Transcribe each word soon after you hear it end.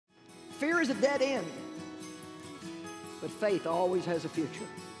Fear is a dead end, but faith always has a future.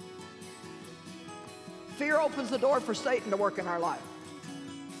 Fear opens the door for Satan to work in our life.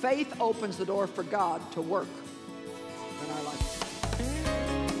 Faith opens the door for God to work in our life.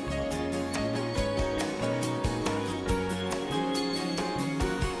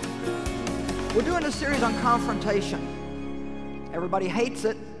 We're doing a series on confrontation. Everybody hates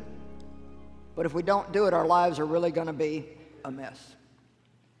it, but if we don't do it, our lives are really going to be a mess.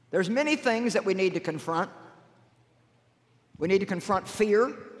 There's many things that we need to confront. We need to confront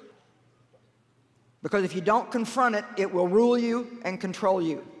fear, because if you don't confront it, it will rule you and control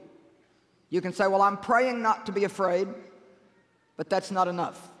you. You can say, well, I'm praying not to be afraid, but that's not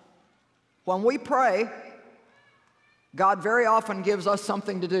enough. When we pray, God very often gives us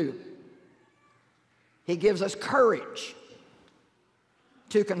something to do. He gives us courage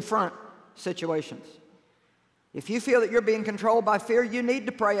to confront situations. If you feel that you're being controlled by fear, you need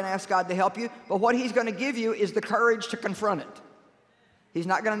to pray and ask God to help you, but what He's going to give you is the courage to confront it. He's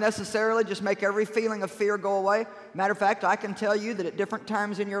not going to necessarily just make every feeling of fear go away. Matter of fact, I can tell you that at different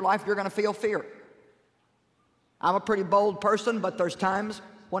times in your life, you're going to feel fear. I'm a pretty bold person, but there's times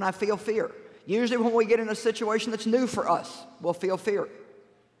when I feel fear. Usually when we get in a situation that's new for us, we'll feel fear.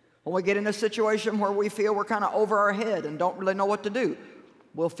 When we get in a situation where we feel we're kind of over our head and don't really know what to do,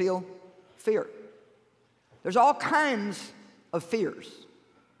 we'll feel fear. There's all kinds of fears.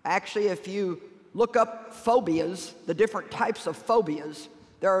 Actually, if you look up phobias, the different types of phobias,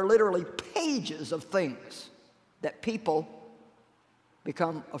 there are literally pages of things that people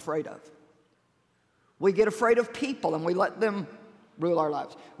become afraid of. We get afraid of people and we let them rule our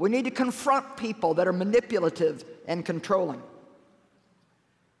lives. We need to confront people that are manipulative and controlling.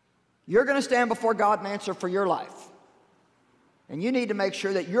 You're going to stand before God and answer for your life. And you need to make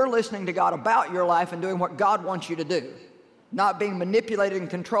sure that you're listening to God about your life and doing what God wants you to do, not being manipulated and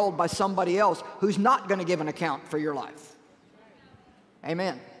controlled by somebody else who's not going to give an account for your life.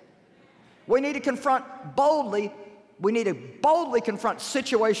 Amen. We need to confront boldly, we need to boldly confront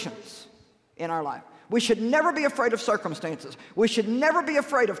situations in our life. We should never be afraid of circumstances. We should never be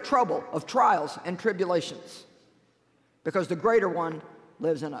afraid of trouble, of trials and tribulations, because the greater one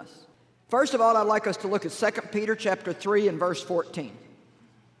lives in us. First of all, I'd like us to look at 2 Peter chapter 3 and verse 14.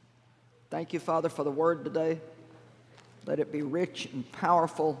 Thank you, Father, for the word today. Let it be rich and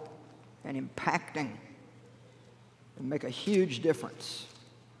powerful and impacting and make a huge difference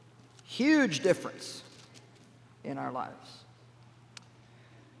in our lives.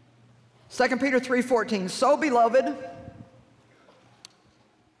 2 Peter 3:14, so beloved,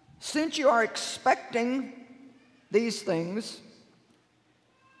 since you are expecting these things,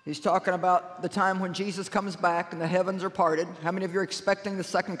 he's talking about the time when Jesus comes back and the heavens are parted. How many of you are expecting the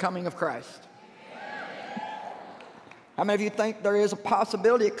second coming of Christ? How many of you think there is a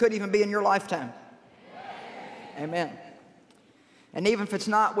possibility it could even be in your lifetime? Amen. And even if it's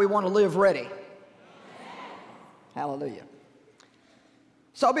not, we want to live ready. Hallelujah.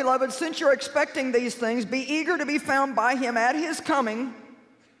 So, beloved, since you're expecting these things, be eager to be found by Him at His coming,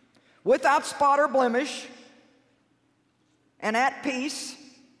 without spot or blemish, and at peace,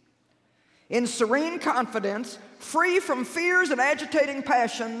 in serene confidence, free from fears and agitating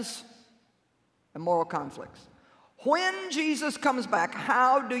passions and moral conflicts. When Jesus comes back,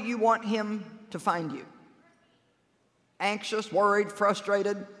 how do you want Him to find you? Anxious, worried,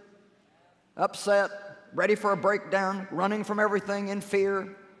 frustrated, upset, ready for a breakdown, running from everything in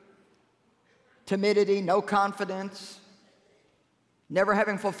fear, timidity, no confidence, never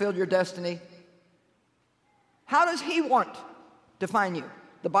having fulfilled your destiny? How does He want to find you?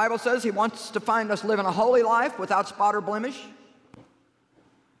 The Bible says He wants to find us living a holy life without spot or blemish.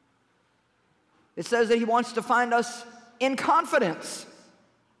 It says that He wants to find us in confidence,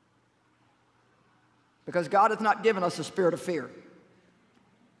 because God hath not given us a spirit of fear.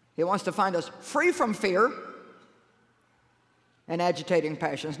 He wants to find us free from fear and agitating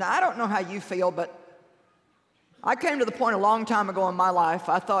passions. Now, I don't know how you feel, but I came to the point a long time ago in my life,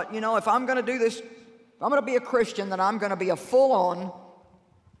 I thought, you know, if I'm going to do this, if I'm going to be a Christian, then I'm going to be a full-on,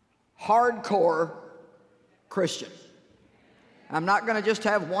 hardcore Christian. I'm not going to just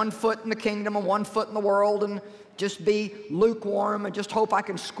have one foot in the kingdom and one foot in the world and just be lukewarm and just hope I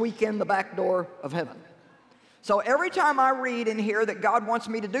can squeak in the back door of heaven. So every time I read in here that God wants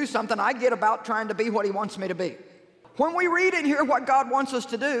me to do something, I get about trying to be what He wants me to be. When we read in here what God wants us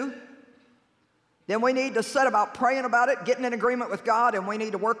to do, then we need to set about praying about it, getting in agreement with God, and we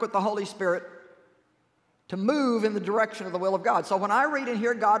need to work with the Holy Spirit to move in the direction of the will of God. So when I read in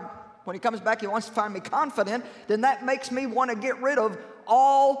here, God, when He comes back, He wants to find me confident, then that makes me want to get rid of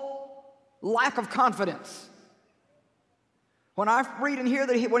all lack of confidence. When I read and hear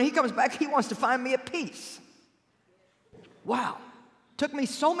that when he comes back, he wants to find me at peace. Wow. Took me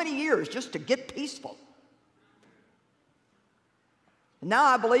so many years just to get peaceful. And now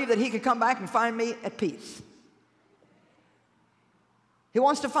I believe that he could come back and find me at peace. He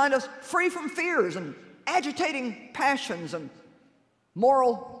wants to find us free from fears and agitating passions and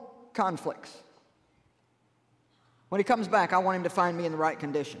moral conflicts. When he comes back, I want him to find me in the right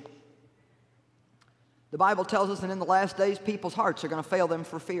condition. The Bible tells us that in the last days, people's hearts are going to fail them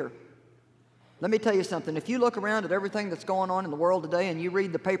for fear. Let me tell you something. If you look around at everything that's going on in the world today and you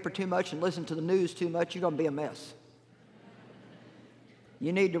read the paper too much and listen to the news too much, you're going to be a mess.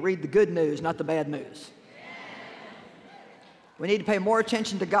 You need to read the good news, not the bad news. We need to pay more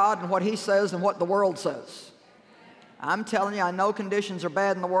attention to God and what he says than what the world says. I'm telling you, I know conditions are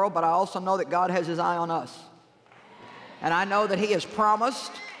bad in the world, but I also know that God has his eye on us. And I know that he has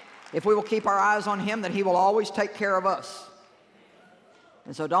promised, if we will keep our eyes on him, that he will always take care of us.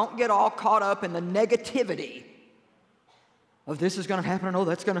 And so don't get all caught up in the negativity of this is going to happen, and oh,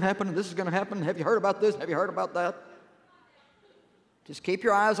 that's going to happen, and this is going to happen. Have you heard about this? Have you heard about that? Just keep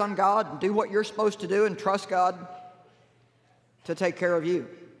your eyes on God and do what you're supposed to do and trust God to take care of you.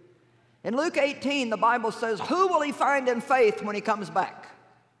 In Luke 18, the Bible says, who will he find in faith when he comes back?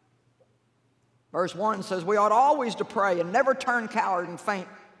 Verse 1 says, we ought always to pray and never turn coward and faint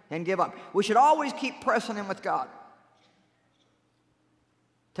and give up. We should always keep pressing in with God.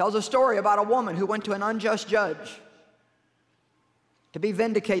 Tells a story about a woman who went to an unjust judge to be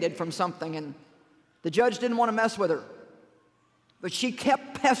vindicated from something, and the judge didn't want to mess with her, but she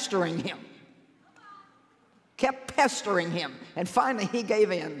kept pestering him. Kept pestering him, and finally he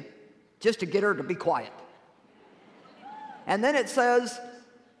gave in just to get her to be quiet. And then it says,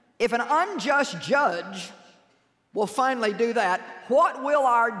 if an unjust judge will finally do that, what will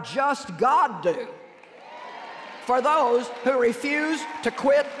our just God do for those who refuse to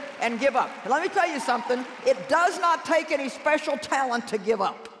quit and give up? And let me tell you something, it does not take any special talent to give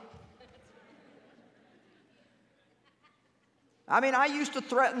up. I mean, I used to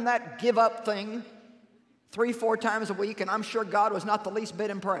threaten that give up thing 3-4 times a week, and I'm sure God was not the least bit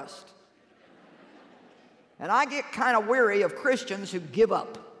impressed. And I get kind of weary of Christians who give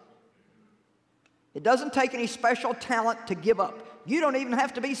up. It doesn't take any special talent to give up. You don't even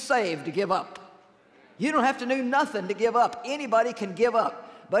have to be saved to give up. You don't have to do nothing to give up. Anybody can give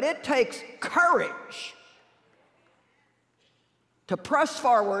up. But it takes courage to press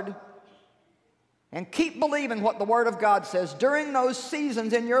forward and keep believing what the Word of God says during those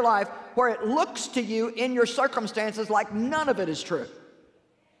seasons in your life where it looks to you in your circumstances like none of it is true.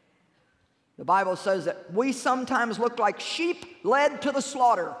 The Bible says that we sometimes look like sheep led to the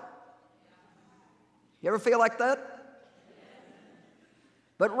slaughter. You ever feel like that?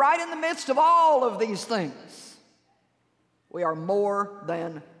 But right in the midst of all of these things, we are more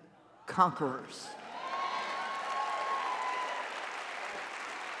than conquerors.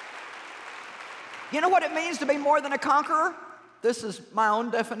 You know what it means to be more than a conqueror? This is my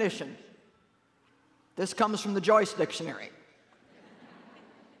own definition. This comes from the Joyce Dictionary.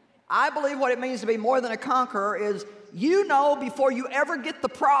 I believe what it means to be more than a conqueror is you know before you ever get the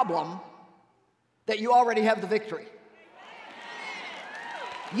problem that you already have the victory.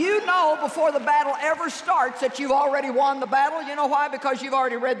 You know before the battle ever starts that you've already won the battle. You know why? Because you've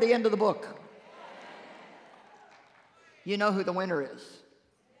already read the end of the book. You know who the winner is.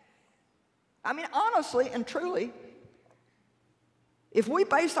 I mean, honestly and truly, if we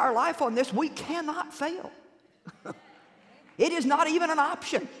base our life on this, we cannot fail. It is not even an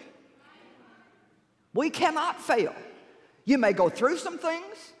option. We cannot fail. You may go through some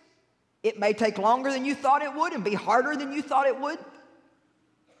things. It may take longer than you thought it would and be harder than you thought it would.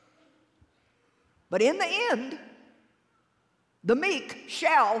 But in the end, the meek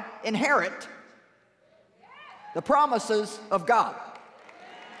shall inherit the promises of God.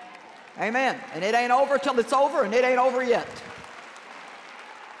 Amen. And it ain't over till it's over, and it ain't over yet.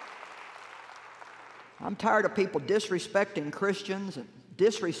 I'm tired of people disrespecting Christians and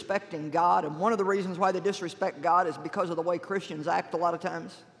disrespecting God, and one of the reasons why they disrespect God is because of the way Christians act a lot of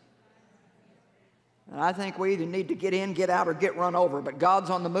times. And I think we either need to get in, get out, or get run over, but God's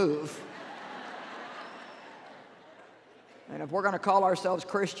on the move. And if we're going to call ourselves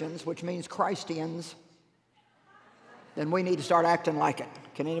Christians, which means Christians, then we need to start acting like it.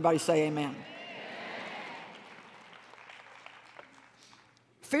 Can anybody say amen?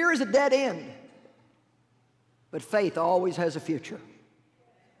 Fear is a dead end, but faith always has a future.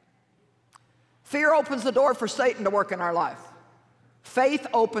 Fear opens the door for Satan to work in our life. Faith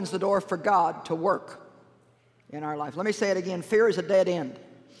opens the door for God to work in our life. Let me say it again. Fear is a dead end.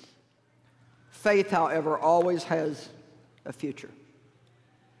 Faith, however, always has a future.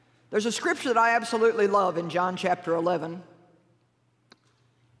 There's a scripture that I absolutely love in John chapter 11.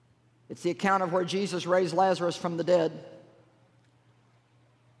 It's the account of where Jesus raised Lazarus from the dead.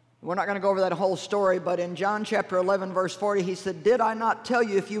 We're not going to go over that whole story, but in John chapter 11, verse 40, he said, "Did I not tell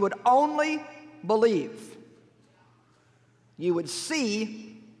you if you would only believe, you would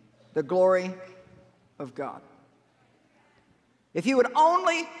see the glory of God?" If you would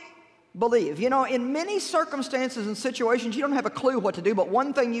only believe. You know, in many circumstances and situations, you don't have a clue what to do, but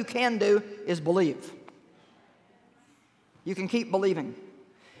one thing you can do is believe. You can keep believing.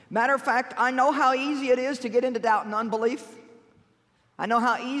 Matter of fact, I know how easy it is to get into doubt and unbelief. I know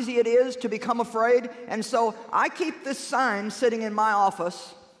how easy it is to become afraid, and so I keep this sign sitting in my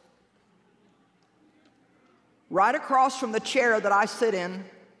office right across from the chair that I sit in,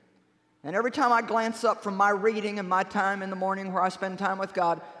 and every time I glance up from my reading and my time in the morning where I spend time with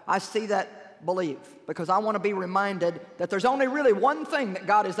God, I see that believe, because I want to be reminded that there's only really one thing that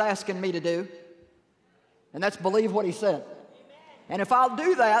God is asking me to do, and that's believe what He said. And if I'll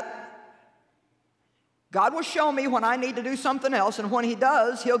do that, God will show me when I need to do something else, and when He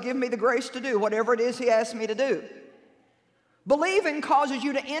does, He'll give me the grace to do whatever it is He asks me to do. Believing causes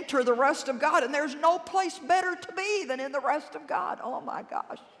you to enter the rest of God, and there's no place better to be than in the rest of God. Oh my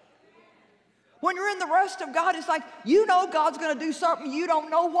gosh. When you're in the rest of God, it's like you know God's going to do something. You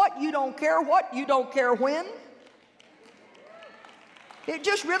don't know what, you don't care what, you don't care when. It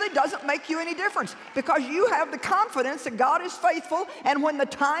just really doesn't make you any difference, because you have the confidence that God is faithful, and when the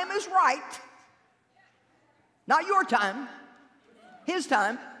time is right, not your time, His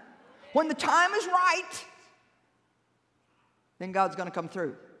time, when the time is right, then God's going to come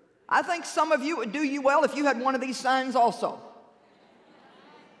through. I think some of you, it would do you well if you had one of these signs also.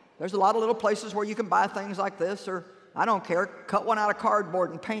 There's a lot of little places where you can buy things like this, or I don't care, cut one out of cardboard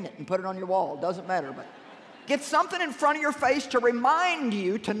and paint it and put it on your wall. It doesn't matter, but get something in front of your face to remind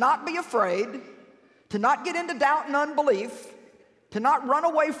you to not be afraid, to not get into doubt and unbelief, to not run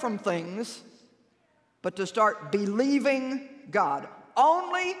away from things, but to start believing God.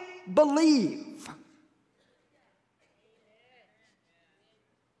 Only believe.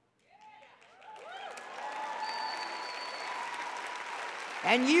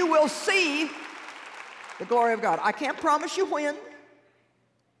 And you will see the glory of God. I can't promise you when,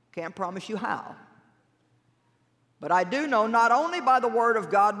 can't promise you how. But I do know, not only by the Word of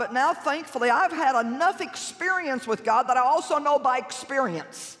God, but now thankfully I've had enough experience with God that I also know by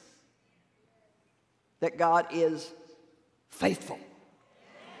experience that God is faithful.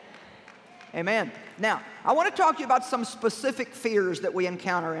 Amen. Now, I want to talk to you about some specific fears that we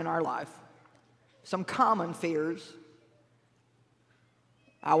encounter in our life. Some common fears.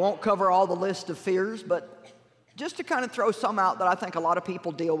 I won't cover all the list of fears, but just to kind of throw some out that I think a lot of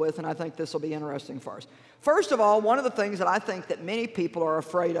people deal with, and I think this will be interesting for us. First of all, one of the things that I think that many people are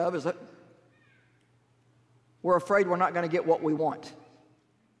afraid of is that we're afraid we're not going to get what we want.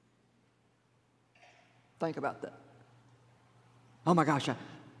 Think about that. Oh my gosh,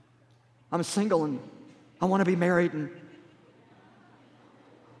 I'm single and I want to be married, and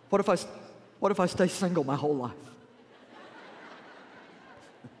what if I stay single my whole life?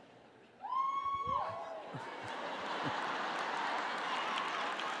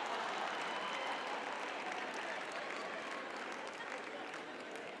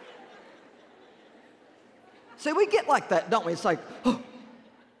 See, we get like that, don't we? It's like, oh.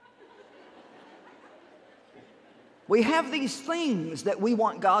 We have these things that we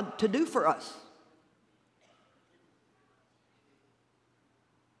want God to do for us.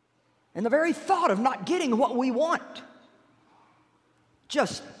 And the very thought of not getting what we want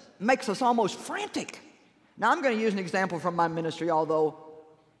just makes us almost frantic. Now, I'm going to use an example from my ministry, although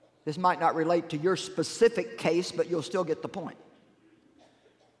this might not relate to your specific case, but you'll still get the point.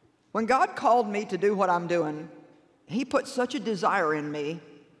 When God called me to do what I'm doing, He put such a desire in me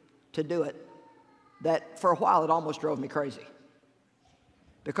to do it that for a while it almost drove me crazy.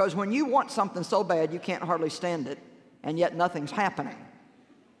 Because when you want something so bad you can't hardly stand it, and yet nothing's happening.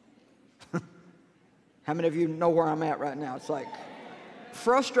 How many of you know where I'm at right now? It's like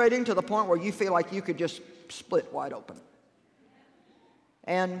frustrating to the point where you feel like you could just split wide open.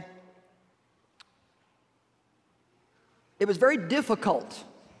 And it was very difficult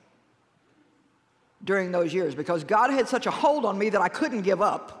during those years because God had such a hold on me that I couldn't give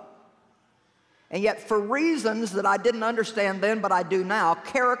up. And yet for reasons that I didn't understand then, but I do now,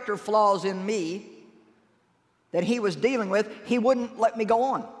 character flaws in me that He was dealing with, He wouldn't let me go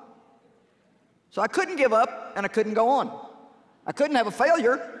on. So I couldn't give up and I couldn't go on. I couldn't have a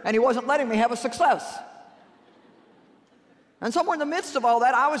failure and He wasn't letting me have a success. And somewhere in the midst of all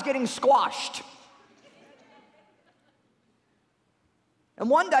that, I was getting squashed. And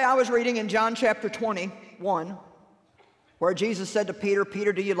one day I was reading in John chapter 21, where Jesus said to Peter,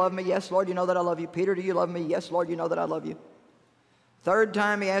 Peter, do you love me? Yes, Lord, you know that I love you. Peter, do you love me? Yes, Lord, you know that I love you. Third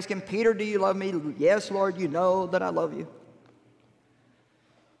time he asked him, Peter, do you love me? Yes, Lord, you know that I love you.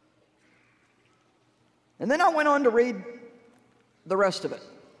 And then I went on to read the rest of it.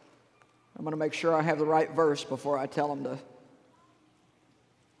 I'm going to make sure I have the right verse before I tell them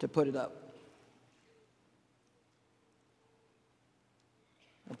to put it up.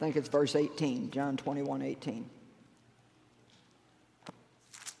 I think it's verse 18, John 21:18.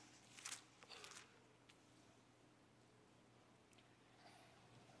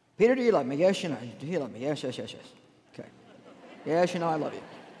 Peter, do you love me? Yes, you know. Do you love me? Yes, yes, yes, yes. Okay. Yes, you know I love you.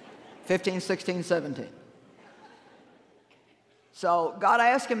 15, 16, 17. So God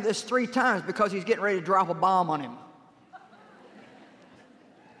asked him this 3 times because he's getting ready to drop a bomb on him.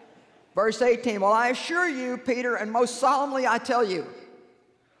 Verse 18, well, I assure you, Peter, and most solemnly I tell you,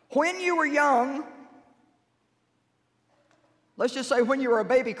 when you were young, let's just say when you were a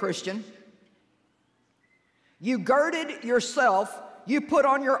baby Christian, you girded yourself, you put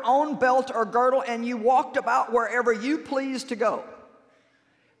on your own belt or girdle, and you walked about wherever you pleased to go.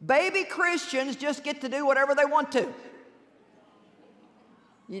 Baby Christians just get to do whatever they want to.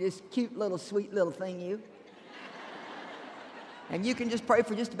 You just cute little sweet little thing, you. And you can just pray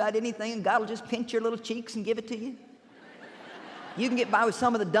for just about anything, and God will just pinch your little cheeks and give it to you. You can get by with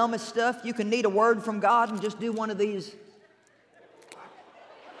some of the dumbest stuff. You can need a word from God and just do one of these.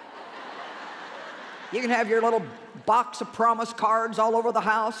 You can have your little box of promise cards all over the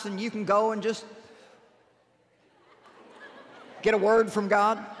house, and you can go and just get a word from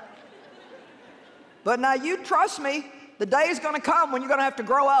God. But now you trust me, the day is going to come when you're going to have to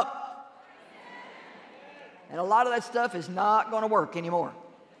grow up. And a lot of that stuff is not going to work anymore.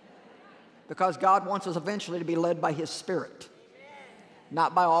 Because God wants us eventually to be led by His Spirit.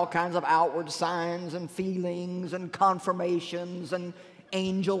 Not by all kinds of outward signs and feelings and confirmations and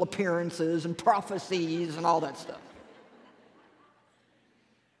angel appearances and prophecies and all that stuff.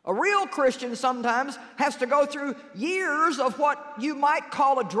 A real Christian sometimes has to go through years of what you might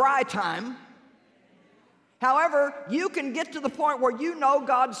call a dry time. However, you can get to the point where you know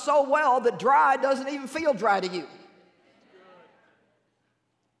God so well that dry doesn't even feel dry to you.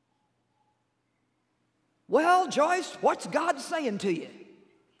 Well, Joyce, what's God saying to you?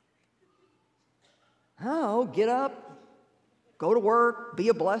 Oh, get up, go to work, be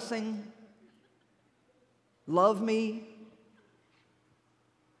a blessing, love me.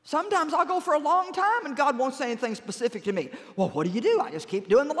 Sometimes I'll go for a long time and God won't say anything specific to me. Well, what do? I just keep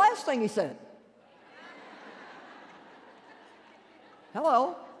doing the last thing He said.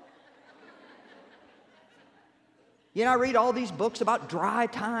 Hello. You know, I read all these books about dry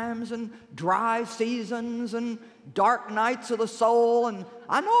times and dry seasons and dark nights of the soul, and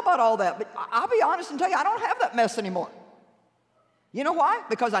I know about all that, but I'll be honest and tell you, I don't have that mess anymore. You know why?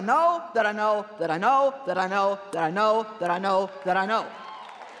 Because I know that I know that I know that I know that I know that I know that I know.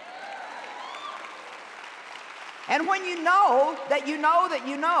 And when you know that you know that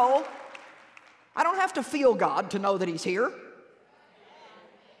you know, I don't have to feel God to know that He's here.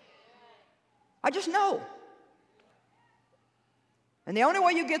 I just know. And the only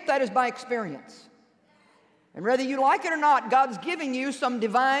way you get that is by experience. And whether you like it or not, God's giving you some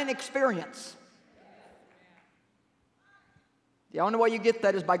divine experience. The only way you get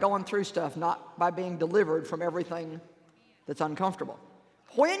that is by going through stuff, not by being delivered from everything that's uncomfortable.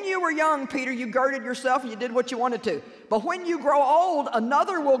 When you were young, Peter, you girded yourself and you did what you wanted to. But when you grow old,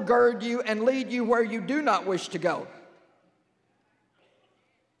 another will gird you and lead you where you do not wish to go.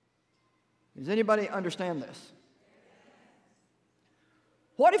 Does anybody understand this?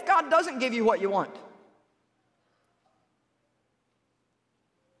 What if God doesn't give you what you want?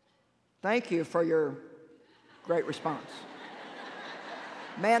 Thank you for your great response.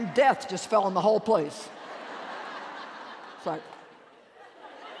 Man, death just fell on the whole place. It's like,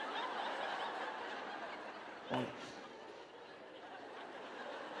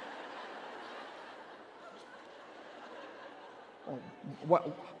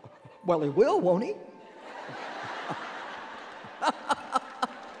 well, He will, won't He?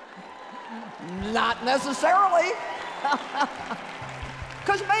 Not necessarily.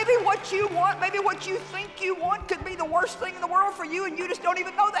 Because maybe what you want, maybe what you think you want could be the worst thing in the world for you, and you just don't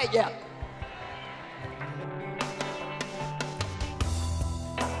even know that yet.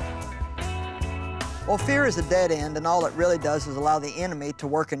 Well, fear is a dead end, and all it really does is allow the enemy to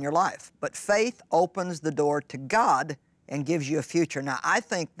work in your life. But faith opens the door to God and gives you a future. Now, I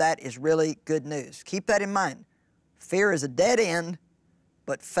think that is really good news. Keep that in mind. Fear is a dead end,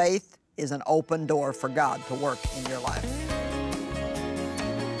 but faith is an open door for God to work in your life.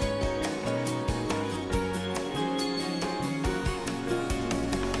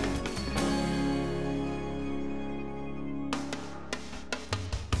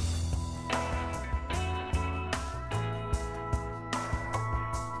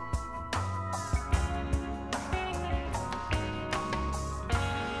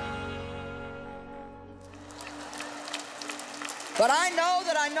 But I know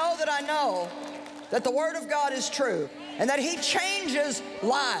that I know that I know that the Word of God is true and that He changes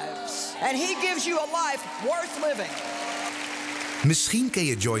lives and He gives you a life worth living. Misschien ken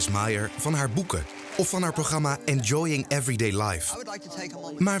je Joyce Meyer van haar boeken of van haar programma Enjoying Everyday Life.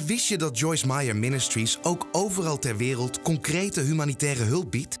 Maar wist je dat Joyce Meyer Ministries ook overal ter wereld concrete humanitaire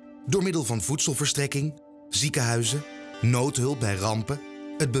hulp biedt? Door middel van voedselverstrekking, ziekenhuizen, noodhulp bij rampen,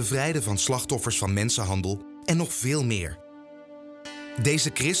 het bevrijden van slachtoffers van mensenhandel en nog veel meer.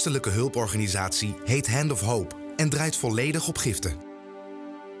 Deze christelijke hulporganisatie heet Hand of Hope en draait volledig op giften.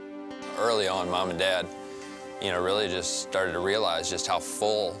 Early on, mom and dad, really just started to realize just how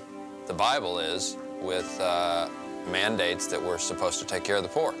full the Bible is with mandates that we're supposed to take care of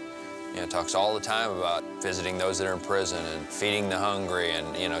the poor. It talks all the time about visiting those that are in prison and feeding the hungry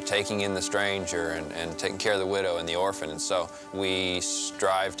and, taking in the stranger and taking care of the widow and the orphan. And so we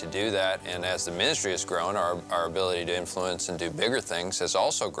strive to do that. And as the ministry has grown, our ability to influence and do bigger things has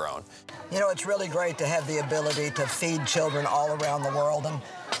also grown. It's really great to have the ability to feed children all around the world. And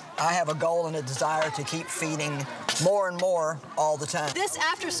I have a goal and a desire to keep feeding more and more all the time. This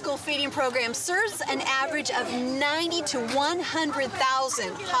after-school feeding program serves an average of 90 to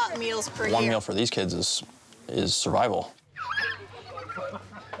 100,000 hot meals per year. One meal for these kids is survival.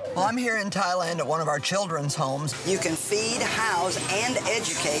 Well, I'm here in Thailand at one of our children's homes. You can feed, house, and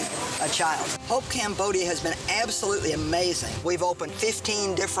educate a child. Hope Cambodia has been absolutely amazing. We've opened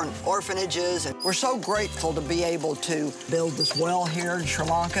 15 different orphanages, and we're so grateful to be able to build this well here in Sri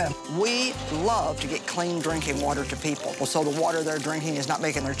Lanka. We love to get clean drinking water to people, so the water they're drinking is not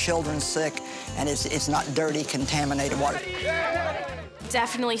making their children sick, and it's not dirty, contaminated water.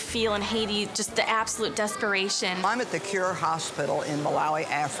 Definitely feel in Haiti just the absolute desperation. I'm at the Cure Hospital in Malawi,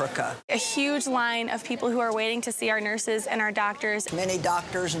 Africa. A huge line of people who are waiting to see our nurses and our doctors. Many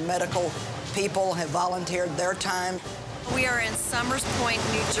doctors and medical people have volunteered their time. We are in Summers Point,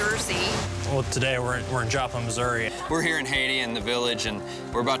 New Jersey. Well, today we're in Joplin, Missouri. We're here in Haiti in the village, and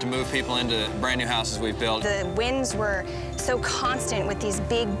we're about to move people into brand new houses we've built. The winds were so constant with these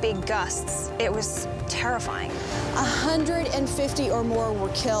big gusts. It was terrifying. 150 or more were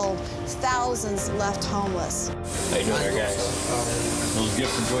killed. Thousands left homeless. How you doing there, guys? Those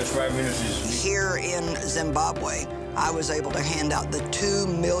gifts from Joyce Meyer Ministries. Here in Zimbabwe, I was able to hand out the 2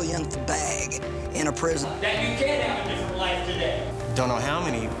 millionth bag in a prison. That you can have a different life today. Don't know how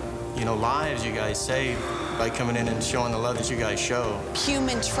many, lives you guys saved by coming in and showing the love that you guys show.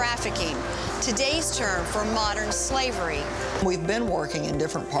 Human trafficking, today's term for modern slavery. We've been working in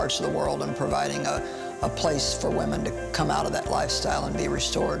different parts of the world and providing a place for women to come out of that lifestyle and be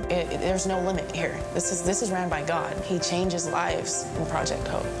restored. There's no limit here. This is ran by God. He changes lives in Project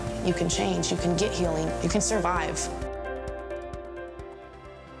Hope. You can change, you can get healing, you can survive.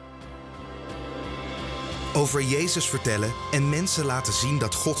 Over Jezus vertellen en mensen laten zien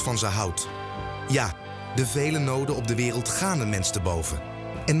dat God van ze houdt. Ja, de vele noden op de wereld gaan een mens te boven.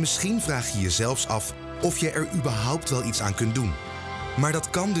 En misschien vraag je je zelfs af of je er überhaupt wel iets aan kunt doen. Maar dat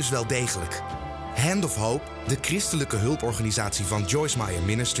kan dus wel degelijk. Hand of Hope, de christelijke hulporganisatie van Joyce Meyer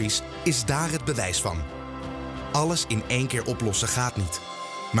Ministries, is daar het bewijs van. Alles in één keer oplossen gaat niet.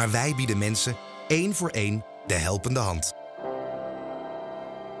 Maar wij bieden mensen één voor één de helpende hand.